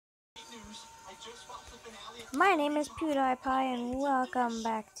My name is PewDiePie and welcome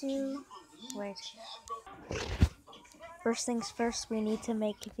back to... Wait. First things first, we need to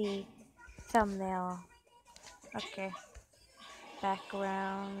make the thumbnail. Okay.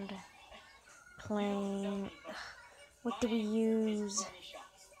 Background. Plain. What do we use?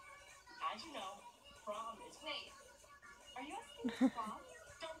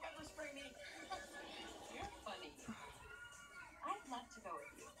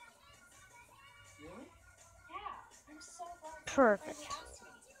 Perfect.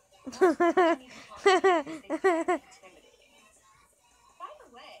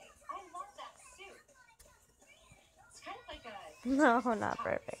 No, not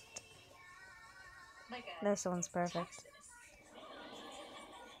perfect. This one's perfect.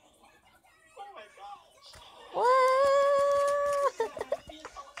 What?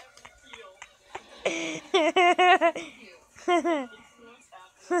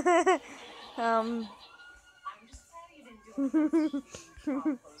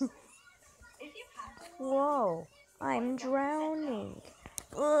 Whoa, I'm drowning.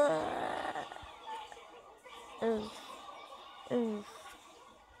 Oof, oof, oof,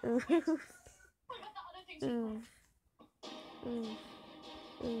 oof, oof, oof,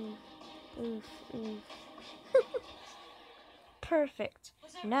 oof, oof. Perfect.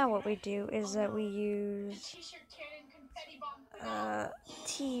 Now what we do is that we use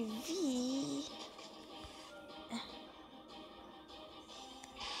TV.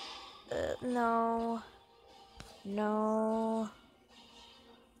 No. No.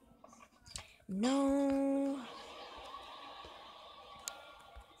 No.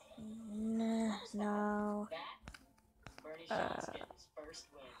 No.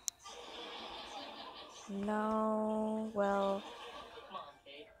 No. Well.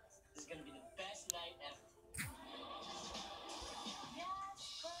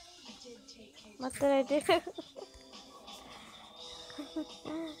 What did I do?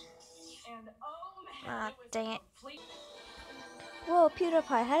 Ah, dang it. Whoa,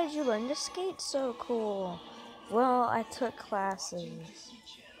 PewDiePie, how did you learn to skate so cool? Well, I took classes.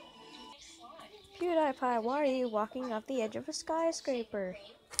 PewDiePie, why are you walking off the edge of a skyscraper?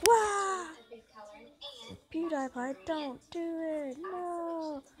 Wah! PewDiePie, don't do it.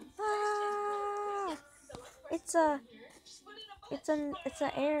 No. Ah! It's an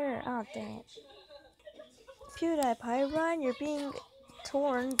error. Oh, dang it. PewDiePie, run, you're being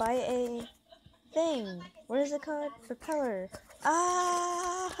torn by a thing. What is it called? Propeller.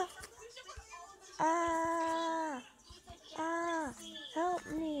 Ah! Ah! Ah! Help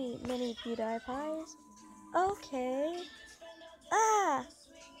me, mini PewDiePies. Okay. Ah!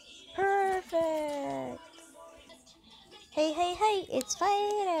 Perfect! Hey, hey, hey, it's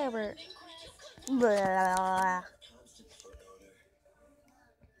fight over. Blah.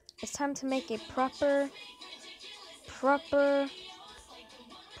 It's time to make a proper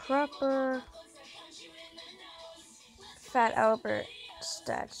Fat Albert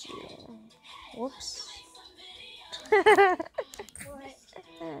statue. Whoops.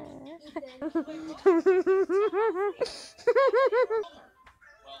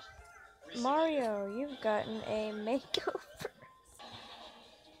 Mario, you've gotten a makeover.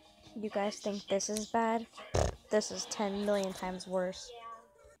 You guys think this is bad? This is 10 million times worse.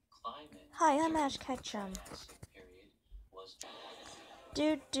 Hi, I'm Ash Ketchum.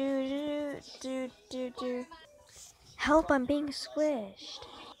 Do do do do do do. Help! I'm being squished.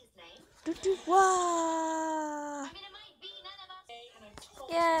 Do do. Wow!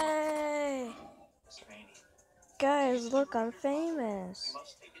 Yay! Guys, look, I'm famous.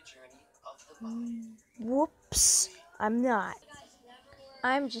 Whoops! I'm not.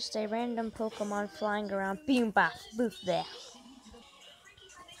 I'm just a random Pokemon flying around. Boom, bop, boof there.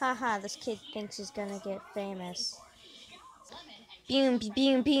 Haha, this kid thinks he's gonna get famous. Boom,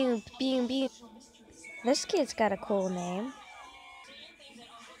 boom, boom, boom, boom. This kid's got a cool name.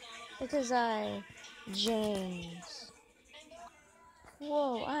 Because James.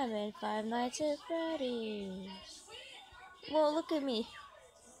 Whoa, I'm in Five Nights at Freddy's. Whoa, look at me.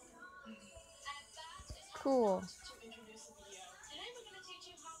 Cool.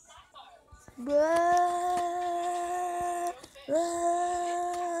 Whoa, whoa,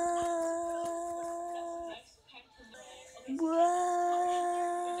 whoa,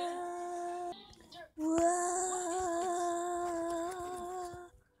 whoa, whoa.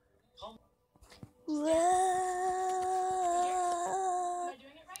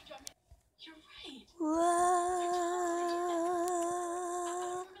 Whoa!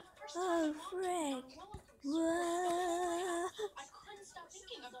 Oh, frick! Whoa!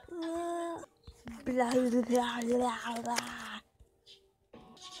 Whoa! Blah, blah, blah, blah.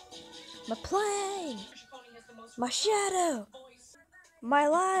 My plane! My shadow! My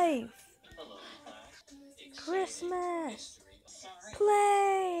life! Christmas!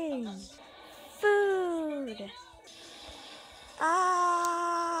 Plane! Food! Ah!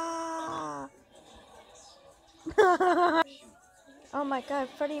 Oh my god,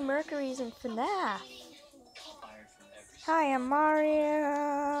 Freddie Mercury's in FNAF. Hi, I'm Mario.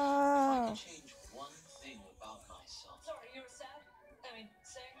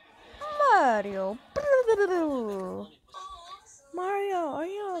 Mario. Mario, are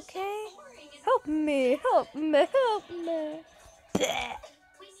you okay? Help me, help me, help me.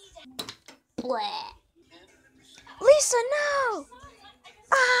 Bleh. Lisa, no!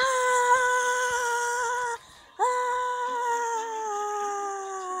 Ah! Ah!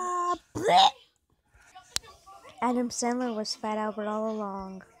 Bleh. Adam Sandler was Fat Albert all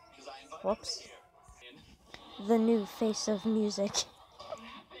along. Whoops. The new face of music.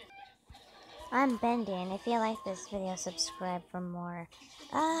 I'm Bendy, and if you like this video, subscribe for more.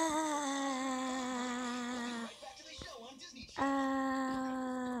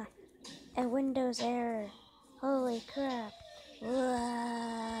 A Windows error. Holy crap.